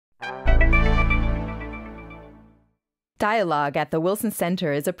Dialogue at the Wilson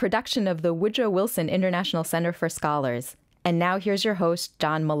Center is a production of the Woodrow Wilson International Center for Scholars. And now here's your host,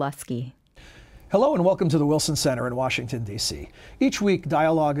 John Molesky. Hello and welcome to the Wilson Center in Washington, D.C. Each week,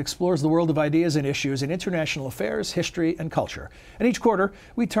 Dialogue explores the world of ideas and issues in international affairs, history, and culture. And each quarter,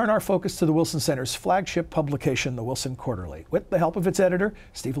 we turn our focus to the Wilson Center's flagship publication, the Wilson Quarterly, with the help of its editor,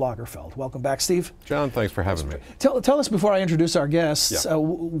 Steve Lagerfeld. Welcome back, Steve. John, thanks for having me. Tell us before I introduce our guests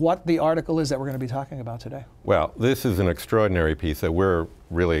what the article is that we're going to be talking about today. Well, this is an extraordinary piece that we're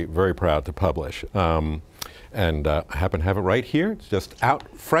really very proud to publish. And I happen to have it right here. It's just out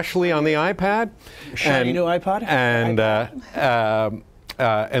freshly on the iPad. Shiny new iPod? And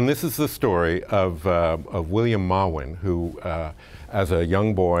this is the story of William Mawwin, who, as a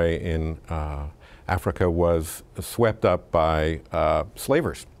young boy in Africa, was swept up by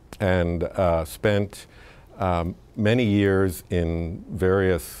slavers and spent many years in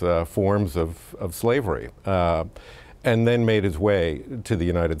various forms of slavery. And then made his way to the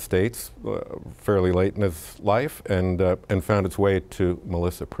United States fairly late in his life, and found its way to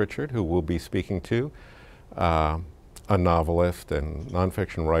Melissa Pritchard, who we'll be speaking to, a novelist and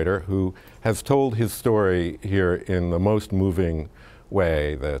nonfiction writer who has told his story here in the most moving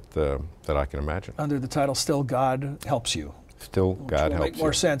way that I can imagine. Under the title, Still God Helps You. Still God Helps You. Which will make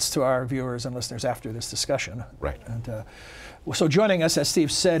more sense to our viewers and listeners after this discussion. Right. And, so joining us, as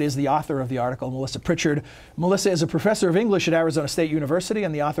Steve said, is the author of the article, Melissa Pritchard. Melissa is a professor of English at Arizona State University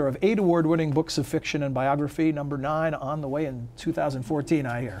and the author of 8 award-winning books of fiction and biography, number 9 on the way in 2014,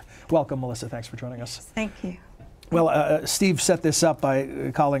 I hear. Welcome, Melissa. Thanks for joining us. Thank you. Well, Steve set this up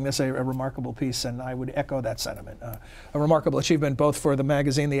by calling this a remarkable piece, and I would echo that sentiment. A remarkable achievement both for the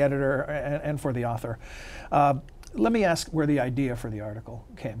magazine, the editor, and for the author. Let me ask where the idea for the article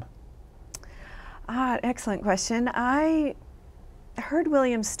came. Excellent question. I heard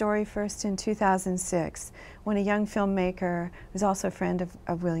William's story first in 2006 when a young filmmaker who was also a friend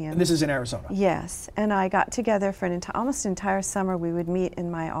of William. And this is in Arizona? Yes, and I got together for almost an entire summer. We would meet in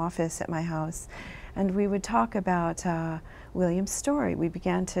my office at my house and we would talk about William's story. We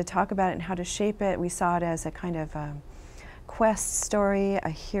began to talk about it and how to shape it. We saw it as a kind of quest story, a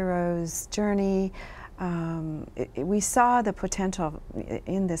hero's journey. We saw the potential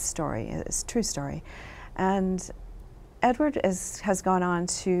in this story, it's a true story. And Edward has gone on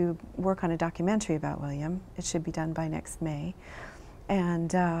to work on a documentary about William. It should be done by next May. And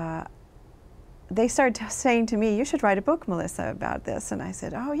they started saying to me, you should write a book, Melissa, about this. And I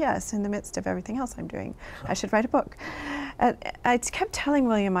said, oh yes, in the midst of everything else I'm doing, I should write a book. I kept telling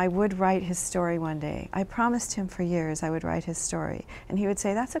William I would write his story one day. I promised him for years I would write his story. And he would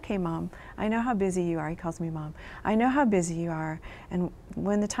say, that's okay, Mom. I know how busy you are. He calls me Mom. I know how busy you are. And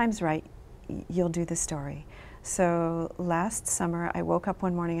when the time's right, you'll do the story. So last summer, I woke up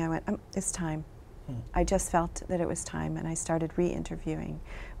one morning, I went, it's time. I just felt that it was time, and I started re-interviewing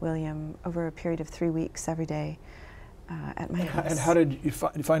William over a period of 3 weeks every day at my house. And how did you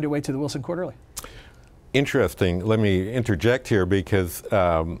find your way to the Wilson Quarterly? Interesting. Let me interject here because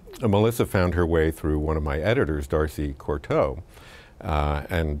Melissa found her way through one of my editors, Darcy Courteau.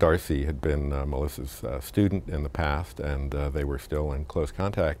 And Darcy had been Melissa's student in the past, and they were still in close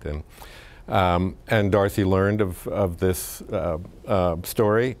contact. And Darcy learned of this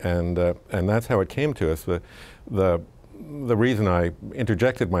story, and that's how it came to us. The reason I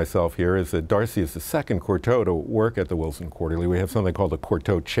interjected myself here is that Darcy is the second Courteau to work at the Wilson Quarterly. We have something called a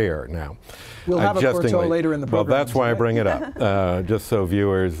Courteau chair now. We'll have a Courteau later in the program. Well, that's why I bring it up, just so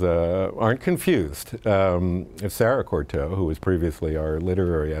viewers aren't confused. It's Sarah Courteau, who was previously our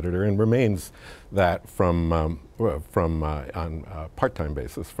literary editor and remains that on a part-time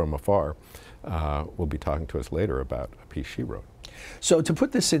basis from afar. Will be talking to us later about a piece she wrote. So to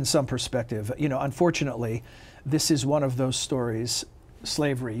put this in some perspective, you know, unfortunately, this is one of those stories,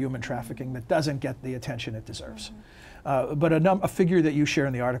 slavery, human trafficking, that doesn't get the attention it deserves. But a figure that you share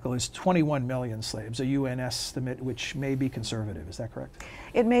in the article is 21 million slaves, a UN estimate which may be conservative. Is that correct?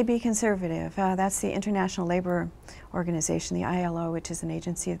 It may be conservative. That's the International Labor Organization, the ILO, which is an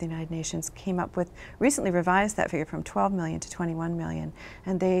agency of the United Nations, came up with, recently revised that figure from 12 million to 21 million.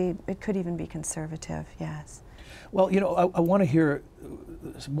 And it could even be conservative, yes. Well, you know, I want to hear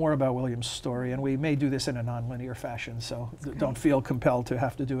more about William's story, and we may do this in a non-linear fashion, so don't feel compelled to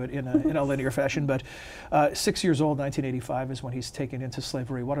have to do it in a linear fashion. But 6 years old, 1985, is when he's taken into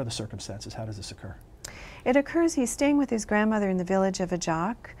slavery. What are the circumstances? How does this occur? It occurs, he's staying with his grandmother in the village of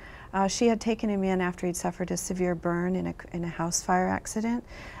Ajak. She had taken him in after he'd suffered a severe burn in a house fire accident.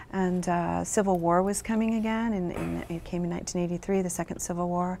 And Civil War was coming again, and it came in 1983, the Second Civil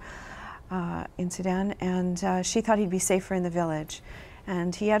War in Sudan, and she thought he'd be safer in the village.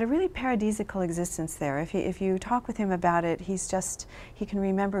 And he had a really paradisiacal existence there. If you talk with him about it, he can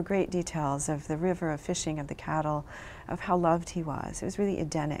remember great details of the river, of fishing, of the cattle, of how loved he was. It was really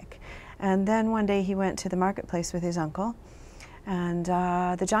Edenic. And then one day he went to the marketplace with his uncle, and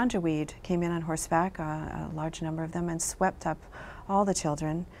the Janjaweed came in on horseback, a large number of them, and swept up all the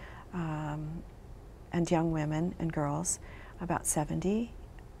children and young women and girls, about 70,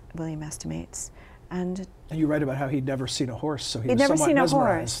 William estimates. And you write about how he'd never seen a horse, so he'd never seen a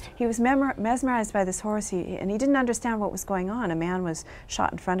mesmerized. horse. He was mesmerized by this horse, and he didn't understand what was going on. A man was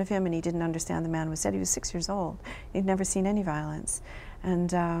shot in front of him, and he didn't understand the man was dead. He was 6 years old. He'd never seen any violence,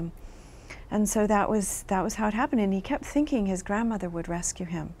 and so that was how it happened. And he kept thinking his grandmother would rescue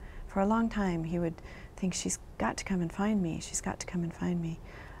him. For a long time, he would think, "She's got to come and find me. She's got to come and find me."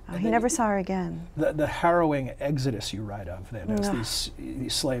 He never saw her again. The harrowing exodus you write of, then, as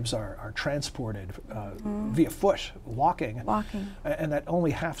these slaves are transported via foot, walking, and that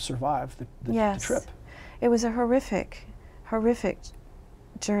only half survived the trip. It was a horrific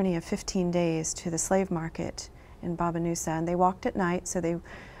journey of 15 days to the slave market in Babanusa, and they walked at night. So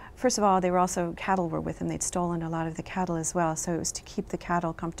first of all, cattle were with them. They'd stolen a lot of the cattle as well, so it was to keep the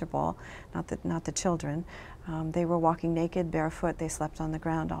cattle comfortable, not the children. They were walking naked, barefoot. They slept on the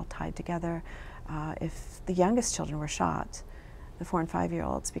ground, all tied together. If the youngest children were shot, the 4- and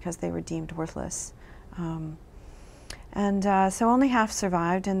 5-year-olds, because they were deemed worthless. So only half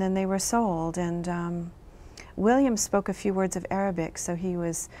survived, and then they were sold. And William spoke a few words of Arabic, so he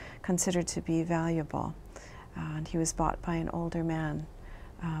was considered to be valuable. And he was bought by an older man,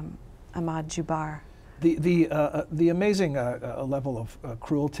 Ahmad Jubar. The amazing level of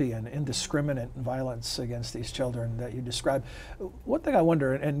cruelty and indiscriminate violence against these children that you describe. One thing I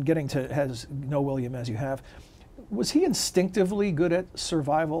wonder, and getting to know William as you have, was he instinctively good at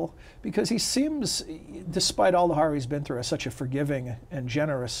survival? Because he seems, despite all the horror he's been through, as such a forgiving and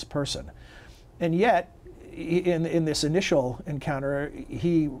generous person. And yet, in this initial encounter,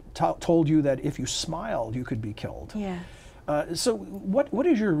 he told you that if you smiled, you could be killed. Yeah. So what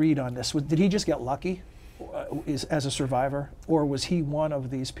is your read on this? Did he just get lucky as a survivor, or was he one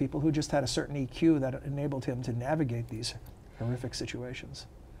of these people who just had a certain EQ that enabled him to navigate these horrific situations?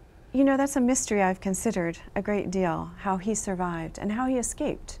 You know, that's a mystery I've considered a great deal, how he survived and how he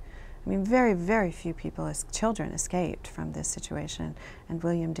escaped. I mean, very, very few people as children escaped from this situation, and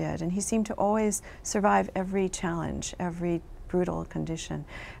William did. And he seemed to always survive every challenge, every brutal condition.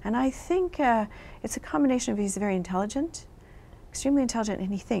 And I think it's a combination of he's very intelligent, extremely intelligent,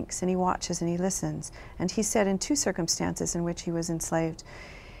 and he thinks and he watches and he listens. And he said in 2 circumstances in which he was enslaved,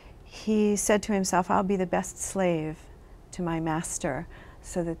 he said to himself, "I'll be the best slave to my master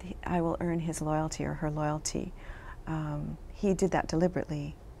so that I will earn his loyalty or her loyalty." He did that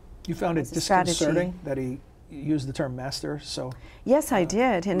deliberately. You found it disconcerting that he used the term master? So yes, I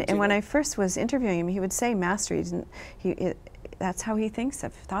did. And when I first was interviewing him, he would say master. That's how he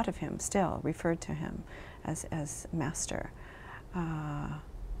thought of him still, referred to him as master.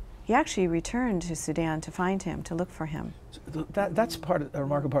 He actually returned to Sudan to find him, to look for him. So that's a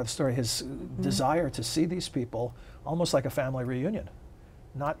remarkable part of the story, his desire to see these people almost like a family reunion,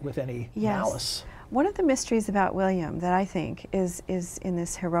 not with any malice. One of the mysteries about William that I think is in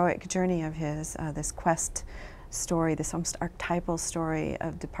this heroic journey of his, this quest story, this almost archetypal story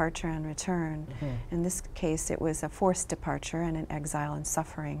of departure and return. In this case, it was a forced departure and an exile and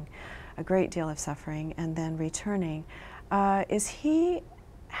suffering, a great deal of suffering, and then returning. Is he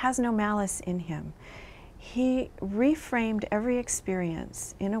has no malice in him. He reframed every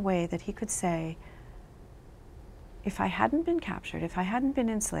experience in a way that he could say, if I hadn't been captured, if I hadn't been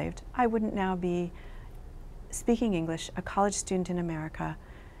enslaved, I wouldn't now be speaking English, a college student in America,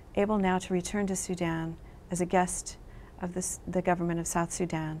 able now to return to Sudan as a guest of the government of South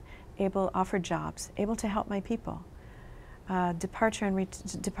Sudan, offered jobs, able to help my people.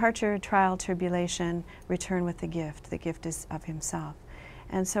 Departure, trial, tribulation, return with the gift. The gift is of himself.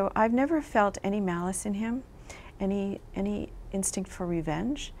 And so I've never felt any malice in him, any instinct for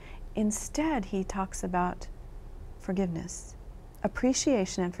revenge. Instead, he talks about forgiveness,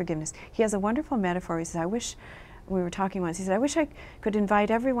 appreciation and forgiveness. He has a wonderful metaphor. He says, we were talking once, he said, I wish I could invite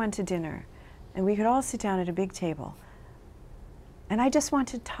everyone to dinner and we could all sit down at a big table. And I just want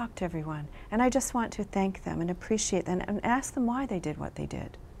to talk to everyone, and I just want to thank them and appreciate them and ask them why they did what they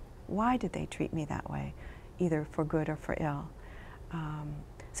did. Why did they treat me that way, either for good or for ill?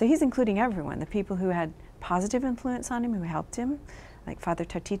 So he's including everyone, the people who had positive influence on him, who helped him, like Father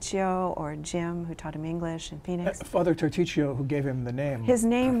Tarticchio or Jim, who taught him English in Phoenix. Father Tarticchio, who gave him the name. His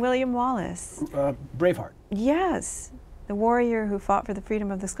name, William Wallace. Braveheart. Yes, the warrior who fought for the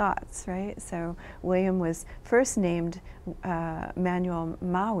freedom of the Scots, right? So William was first named William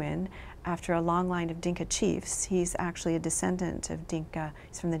Mawwin after a long line of Dinka chiefs. He's actually a descendant of Dinka.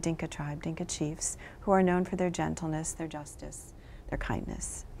 He's from the Dinka tribe, Dinka chiefs, who are known for their gentleness, their justice, their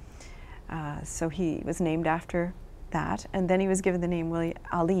kindness. So he was named after that, and then he was given the name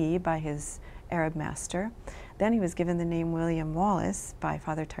Ali by his Arab master. Then he was given the name William Wallace by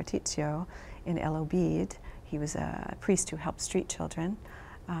Father Tarticcio in El Obeid. He was a priest who helped street children.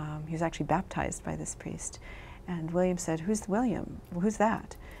 He was actually baptized by this priest. And William said, "Who's William? Who's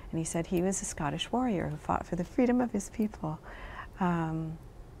that?" And he said he was a Scottish warrior who fought for the freedom of his people,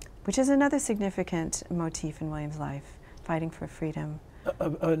 which is another significant motif in William's life, fighting for freedom.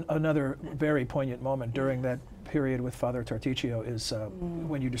 Another very poignant moment during that period with Father Tarticcio is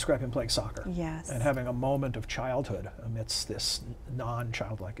when you describe him playing soccer. Yes. And having a moment of childhood amidst this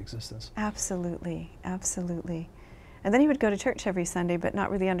non-childlike existence. Absolutely, absolutely. And then he would go to church every Sunday but not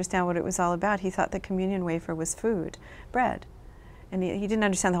really understand what it was all about. He thought the communion wafer was food, bread. And he didn't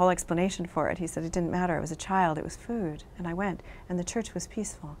understand the whole explanation for it. He said it didn't matter, I was a child, it was food. And I went, and the church was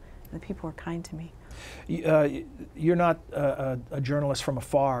peaceful, and the people were kind to me. You're not a journalist from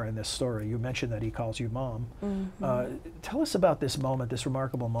afar in this story. You mentioned that he calls you Mom. Mm-hmm. Tell us about this moment, this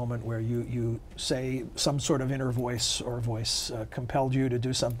remarkable moment where you say some sort of inner voice or voice compelled you to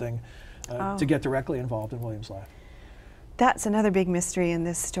do something to get directly involved in William's life. That's another big mystery in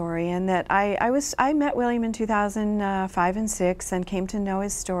this story, and that I met William in 2005 and 6 and came to know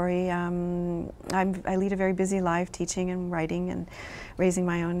his story. I lead a very busy life, teaching and writing and raising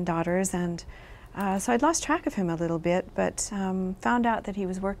my own daughters, and so I'd lost track of him a little bit, but found out that he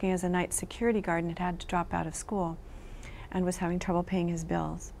was working as a night security guard and had to drop out of school and was having trouble paying his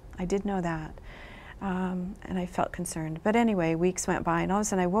bills. I did know that, and I felt concerned. But anyway, weeks went by, and all of a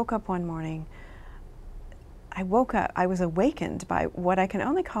sudden I woke up one morning. I was awakened by what I can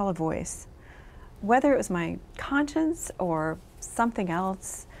only call a voice. Whether it was my conscience or something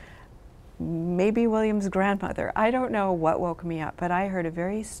else, maybe William's grandmother, I don't know what woke me up, but I heard a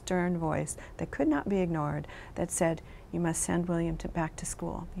very stern voice that could not be ignored that said, "You must send William back to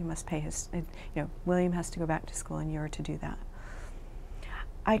school. You must pay his, William has to go back to school and you're to do that."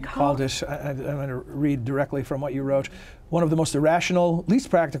 I'm going to read directly from what you wrote, "One of the most irrational, least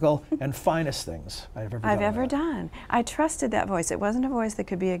practical, and finest things I've ever done. I trusted that voice. It wasn't a voice that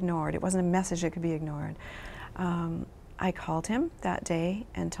could be ignored. It wasn't a message that could be ignored. I called him that day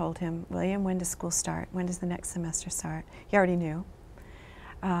and told him, "William, when does school start? When does the next semester start?" He already knew.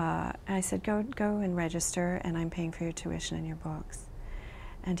 And I said, go and register, and I'm paying for your tuition and your books.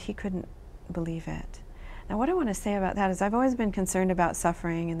 And he couldn't believe it. Now, what I want to say about that is I've always been concerned about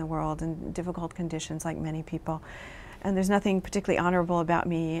suffering in the world and difficult conditions, like many people. And there's nothing particularly honorable about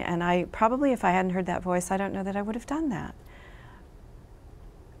me. And I probably, if I hadn't heard that voice, I don't know that I would have done that.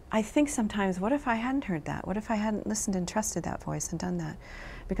 I think sometimes, what if I hadn't heard that? What if I hadn't listened and trusted that voice and done that?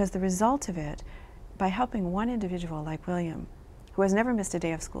 Because the result of it, by helping one individual like William, who has never missed a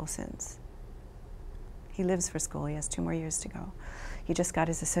day of school since, he lives for school, he has 2 more years to go. He just got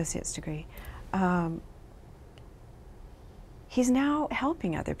his associate's degree. He's now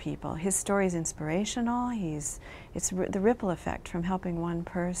helping other people. His story is inspirational. It's the ripple effect from helping one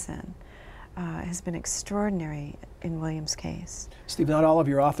person has been extraordinary in William's case. Steve, not all of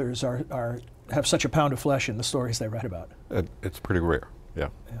your authors have such a pound of flesh in the stories they write about. It's pretty rare, yeah.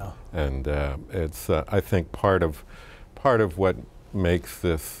 And it's I think part of what makes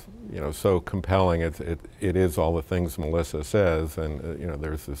this so compelling. It is all the things Melissa says, and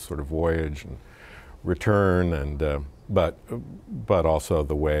there's this sort of voyage and return, and but also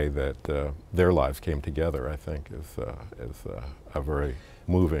the way that their lives came together, I think, is a very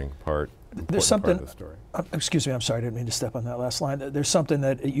moving part. There's something, part of the story. Excuse me, I'm sorry, I didn't mean to step on that last line. There's something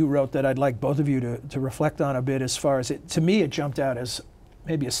that you wrote that I'd like both of you to reflect on a bit, as far as to me it jumped out as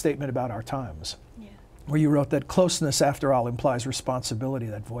maybe a statement about our times. Yeah. Where you wrote that closeness, after all, implies responsibility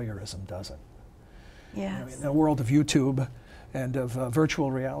that voyeurism doesn't. Yes. In a world of YouTube and of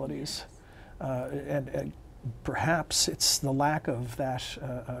virtual realities, and perhaps it's the lack of that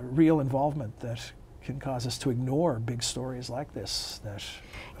real involvement that can cause us to ignore big stories like this.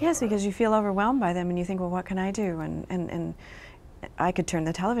 Yes, because you feel overwhelmed by them and you think, well, what can I do? And I could turn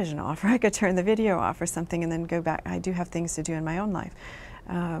the television off, or I could turn the video off or something and then go back. I do have things to do in my own life.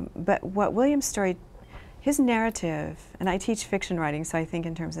 But what William's story, his narrative, and I teach fiction writing, so I think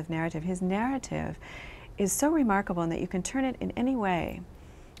in terms of narrative, his narrative is so remarkable in that you can turn it in any way,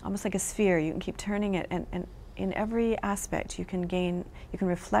 almost like a sphere. You can keep turning it, and in every aspect you can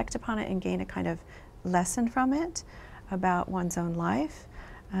reflect upon it and gain a kind of lesson from it about one's own life.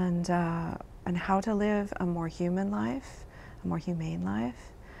 And on how to live a more human life, a more humane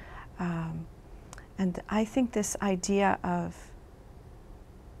life. And I think this idea of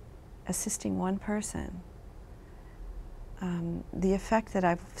assisting one person, the effect that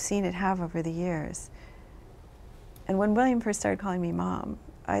I've seen it have over the years. And when William first started calling me Mom,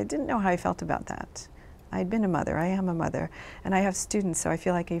 I didn't know how I felt about that. I'd been a mother, I am a mother, and I have students, so I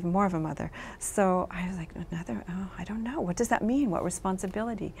feel like even more of a mother. So I was like, another, oh, I don't know, what does that mean? What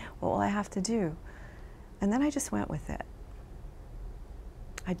responsibility? What will I have to do? And then I just went with it.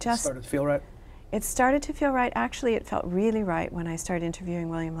 It started to feel right? It started to feel right. Actually, it felt really right when I started interviewing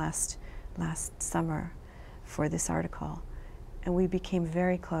William last summer for this article. And we became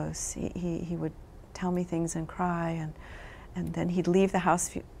very close. He would tell me things and cry, and then he'd leave the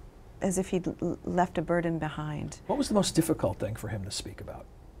house as if he'd left a burden behind. What was the most difficult thing for him to speak about?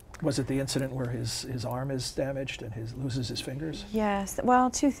 Was it the incident where his arm is damaged and loses his fingers? Yes, well,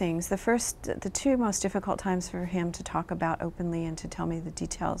 two things. The two most difficult times for him to talk about openly and to tell me the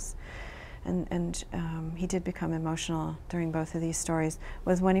details, and he did become emotional during both of these stories,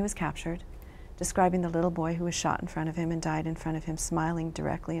 was when he was captured, describing the little boy who was shot in front of him and died in front of him, smiling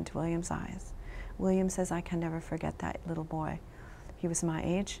directly into William's eyes. William says, I can never forget that little boy. He was my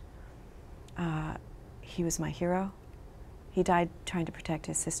age. He was my hero. He died trying to protect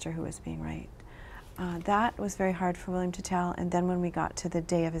his sister who was being raped. That was very hard for William to tell. And then when we got to the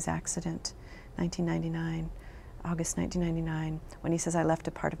day of his accident, 1999, August 1999, when he says, I left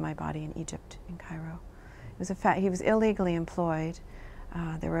a part of my body in Egypt, in Cairo. It was a fact. He was illegally employed.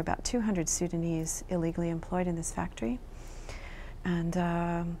 There were about 200 Sudanese illegally employed in this factory. And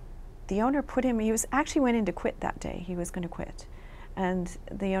the owner put him, he actually went in to quit that day. He was going to quit. And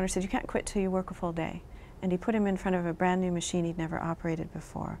the owner said, you can't quit till you work a full day. And he put him in front of a brand new machine he'd never operated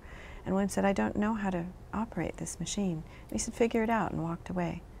before. And William said, I don't know how to operate this machine. And he said, figure it out, and walked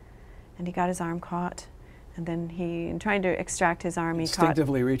away. And he got his arm caught, and then in trying to extract his arm,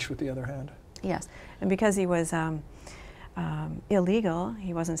 instinctively reached with the other hand. Yes, and because he was illegal,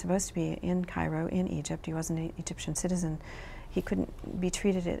 he wasn't supposed to be in Cairo, in Egypt, he wasn't an Egyptian citizen, he couldn't be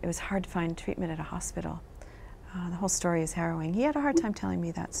treated, it was hard to find treatment at a hospital. The whole story is harrowing. He had a hard time telling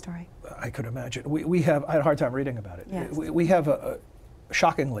me that story. I could imagine. I had a hard time reading about it. Yes. We have,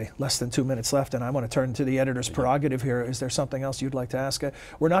 shockingly, less than 2 minutes left, and I want to turn to the editor's prerogative here. Is there something else you'd like to ask?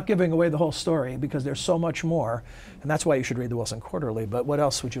 We're not giving away the whole story because there's so much more, and that's why you should read the Wilson Quarterly, but what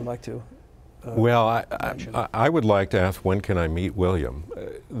else would you like to Well, I would like to ask, when can I meet William?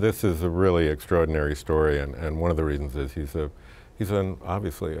 This is a really extraordinary story, and one of the reasons is he's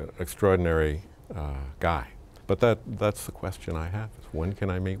obviously an extraordinary guy. But that's the question I have, is when can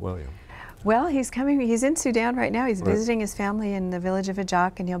I meet William? Well, he's in Sudan right now. He's visiting his family in the village of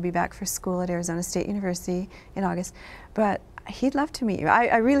Ajak, and he'll be back for school at Arizona State University in August. But he'd love to meet you.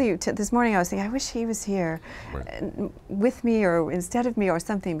 I really, this morning I was thinking, I wish he was here with me or instead of me or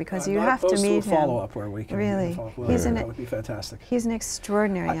something, because you have to meet him. Follow-up where we can really. That would be fantastic. He's an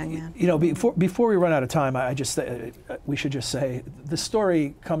extraordinary young man. You know, before we run out of time, we should just say the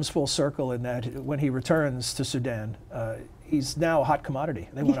story comes full circle in that when he returns to Sudan, he's now a hot commodity.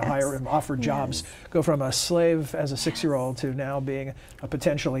 They want to hire him, offer jobs, go from a slave as a 6-year-old to now being a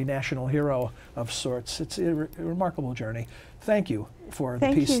potentially national hero of sorts. It's a remarkable journey. Thank you for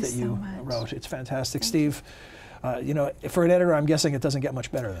the piece that you wrote. It's fantastic. Steve, you know, for an editor, I'm guessing it doesn't get much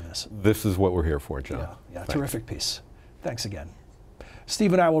better than this. This is what we're here for, John. Yeah, terrific piece. Thanks again.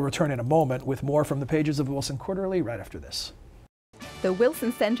 Steve and I will return in a moment with more from the pages of the Wilson Quarterly right after this. The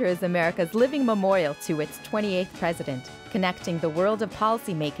Wilson Center is America's living memorial to its 28th president, connecting the world of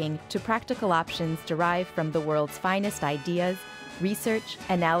policymaking to practical options derived from the world's finest ideas, research,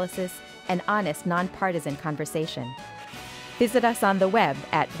 analysis, and honest, nonpartisan conversation. Visit us on the web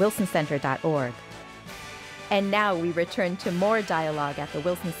at wilsoncenter.org. And now we return to more dialogue at the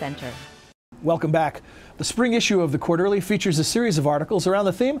Wilson Center. Welcome back. The spring issue of the Quarterly features a series of articles around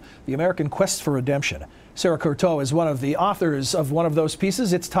the theme, the American Quest for Redemption. Sarah Courteau is one of the authors of one of those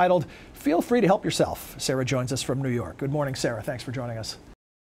pieces. It's titled, Feel Free to Help Yourself. Sarah joins us from New York. Good morning, Sarah. Thanks for joining us.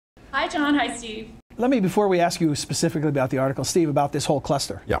 Hi, John. Hi, Steve. Let me, before we ask you specifically about the article, Steve, about this whole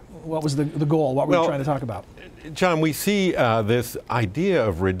cluster. Yeah. What was the goal? What were you trying to talk about? John, we see this idea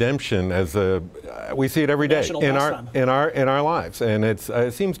of redemption as we see it every day in our lives, and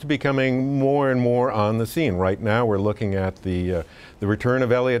it seems to be coming more and more on the scene. Right now, we're looking at the return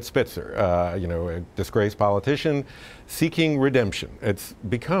of Eliot Spitzer, you know, a disgraced politician seeking redemption. It's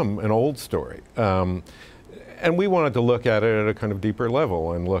become an old story. And we wanted to look at it at a kind of deeper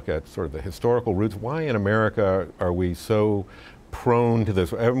level and look at sort of the historical roots. Why in America are we so prone to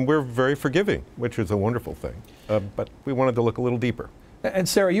this? And we're very forgiving, which is a wonderful thing. But we wanted to look a little deeper. And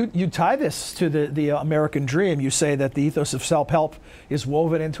Sarah, you tie this to the American dream. You say that the ethos of self-help is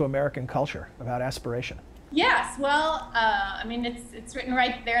woven into American culture about aspiration. Yes, well, I mean, it's written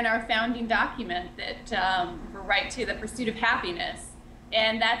right there in our founding document that we're right to the pursuit of happiness.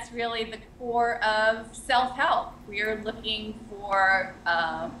 And that's really the core of self-help. We are looking for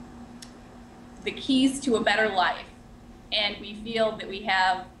the keys to a better life. And we feel that we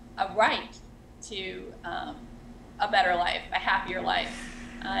have a right to a better life, a happier life.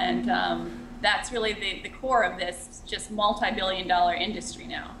 And that's really the core of this just multi-billion-dollar industry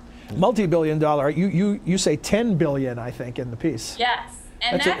now. Multi-billion-dollar. You say 10 billion, I think, in the piece. Yes,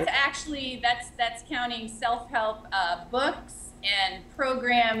 and that's actually that's counting self-help books and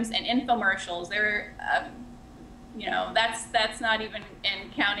programs and infomercials. They're you know, that's not even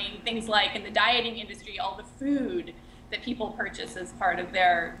in counting things like in the dieting industry, all the food that people purchase as part of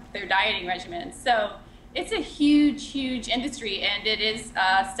their dieting regimen. So it's a huge industry, and it is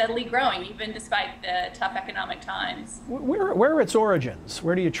steadily growing, even despite the tough economic times. Where are its origins?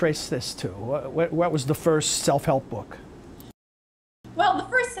 Where do you trace this to? What was the first self-help book? Well, the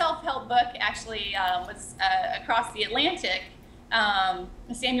first self-help book actually was across the Atlantic.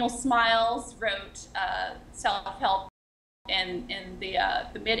 Samuel Smiles wrote self-help in the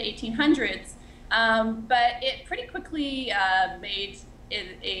mid-1800s, but it pretty quickly made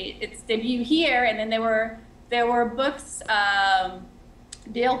its debut here, and then there were books.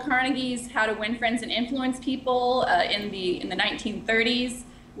 Dale Carnegie's How to Win Friends and Influence People in the 1930s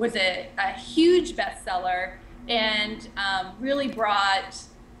was a huge bestseller, and really brought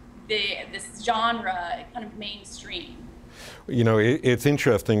this genre kind of mainstream. You know, it's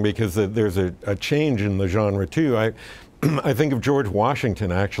interesting because there's a change in the genre too. I think of George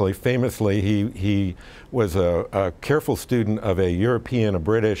Washington, actually. Famously, he was a careful student of a European, a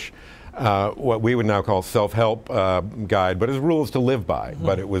British, what we would now call self-help guide, but his rules to live by. Mm-hmm.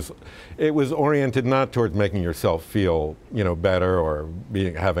 But it was oriented not towards making yourself feel, you know, better or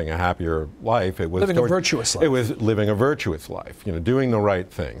having a happier life. It was living a virtuous life. It was living a virtuous life. You know, doing the right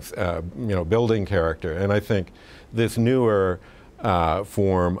things. You know, building character. And I think this newer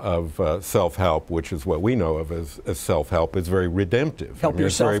form of self-help, which is what we know of as self-help, is very redemptive. Help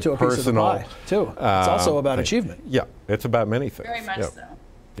yourself to a piece of the pie, too. It's also about achievement. Yeah, it's about many things. Very much so.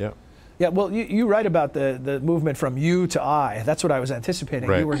 Yeah. Yeah, well, you write about the movement from you to I. That's what I was anticipating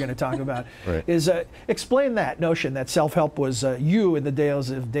you were going to talk about. Right. Explain that notion that self-help was you in the days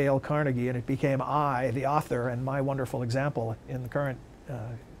of Dale Carnegie, and it became I, the author, and my wonderful example in the current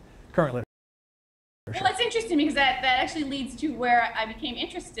literature. Well, that's interesting because that actually leads to where I became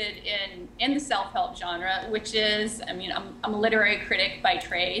interested in the self-help genre, which is, I mean, I'm a literary critic by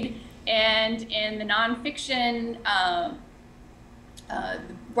trade, and in the nonfiction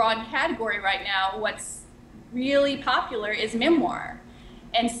broad category right now, what's really popular is memoir.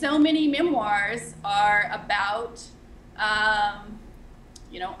 And so many memoirs are about,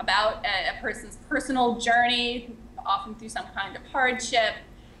 you know, about a person's personal journey, often through some kind of hardship.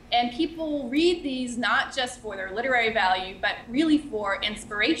 And people read these not just for their literary value, but really for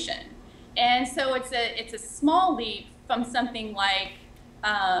inspiration. And so it's a small leap from something like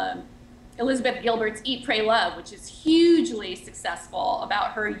Elizabeth Gilbert's Eat, Pray, Love, which is hugely successful,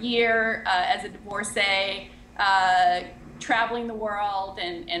 about her year as a divorcee, traveling the world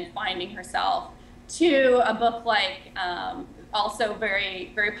and finding herself, to a book like, also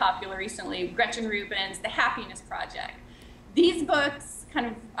very, very popular recently, Gretchen Rubin's The Happiness Project. These books kind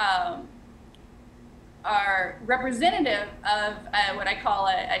of are representative of what I call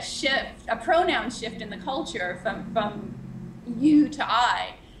a shift, a pronoun shift in the culture from you to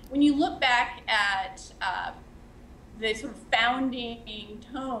I. When you look back at the sort of founding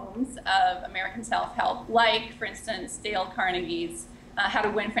tomes of American self-help, like, for instance, Dale Carnegie's How to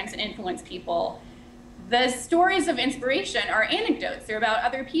Win Friends and Influence People, the stories of inspiration are anecdotes. They're about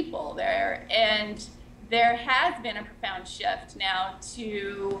other people there, and there has been a profound shift now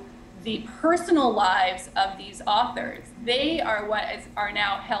to the personal lives of these authors. They are what are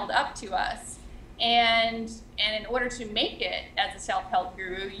now held up to us. And in order to make it as a self-help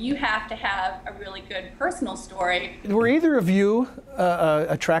guru, you have to have a really good personal story. Were either of you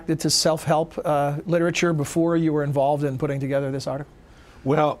attracted to self-help literature before you were involved in putting together this article?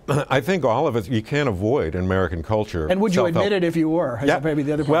 Well, I think all of us, you can't avoid in American culture. And would you admit it if you were? Yeah. Maybe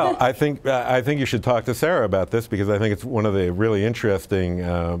the other part? Well, I think you should talk to Sarah about this, because I think it's one of the really interesting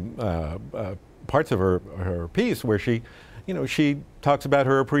parts of her piece where she talks about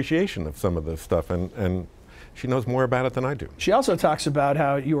her appreciation of some of this stuff, and she knows more about it than I do. She also talks about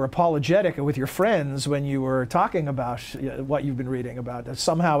how you were apologetic with your friends when you were talking about what you've been reading about. That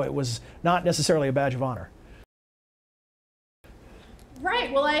somehow it was not necessarily a badge of honor.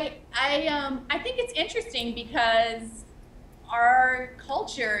 Right. Well, I think it's interesting because our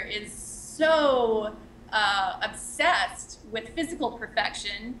culture is so obsessed with physical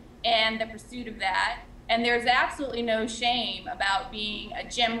perfection and the pursuit of that. And there's absolutely no shame about being a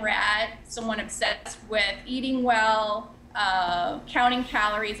gym rat, someone obsessed with eating well, counting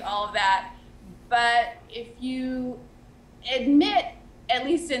calories, all of that. But if you admit, at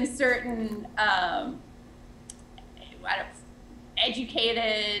least in certain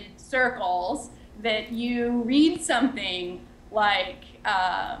educated circles, that you read something like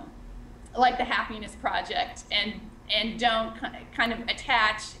the Happiness Project and don't kind of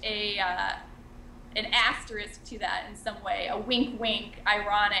attach an asterisk to that in some way, a wink wink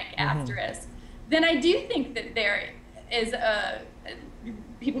ironic asterisk, then I do think that there is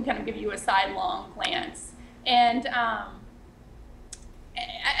people kind of give you a sidelong glance. And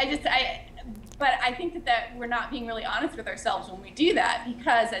but I think that we're not being really honest with ourselves when we do that,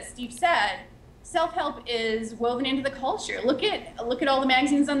 because as Steve said, self-help is woven into the culture. Look at all the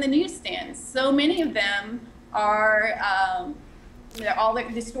magazines on the newsstands. So many of them are all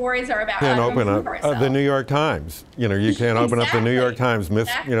the stories are about. Can't open up the New York Times. You know, you can't open up the New York Times.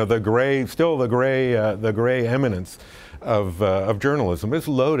 You know, the gray eminence of journalism is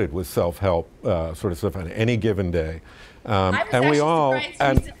loaded with self-help sort of stuff on any given day. I was actually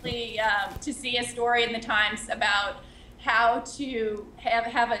surprised recently to see a story in the Times about how to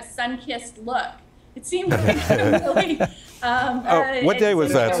have a sun-kissed look. It seemed like really. What day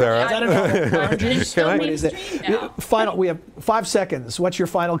was that, Sarah? Final. We have 5 seconds. What's your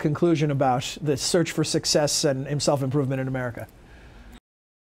final conclusion about the search for success and self-improvement in America?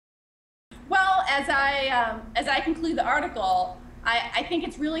 Well, as I conclude the article, I think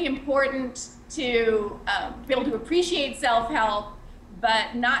it's really important to be able to appreciate self-help,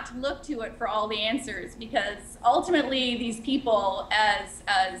 but not to look to it for all the answers, because ultimately these people, as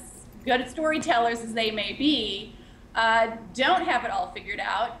good at storytellers as they may be, don't have it all figured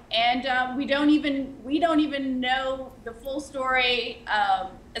out, and we don't even know the full story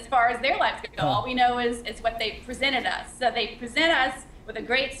as far as their lives go. All we know is what they presented us. So they present us with a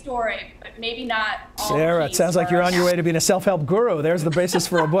great story, but maybe not all. Sarah, it sounds like you're on your way to being a self-help guru. There's the basis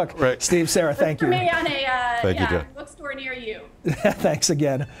for a book. Right. Steve, Sarah, thank you. For me on a bookstore near you. Thanks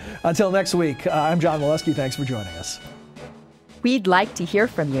again. Until next week, I'm John Mawwin. Thanks for joining us. We'd like to hear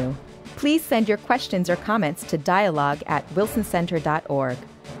from you. Please send your questions or comments to dialogue@wilsoncenter.org.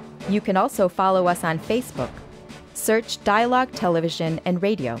 You can also follow us on Facebook. Search Dialogue Television and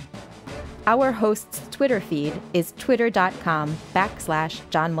Radio. Our host's Twitter feed is twitter.com/John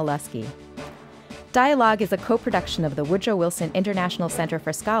Mawwin. Dialogue is a co-production of the Woodrow Wilson International Center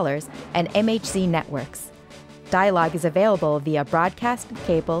for Scholars and MHZ Networks. Dialogue is available via broadcast,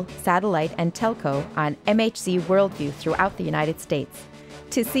 cable, satellite, and telco on MHZ Worldview throughout the United States.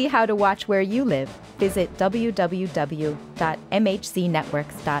 To see how to watch where you live, visit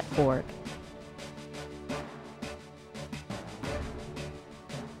www.mhznetworks.org.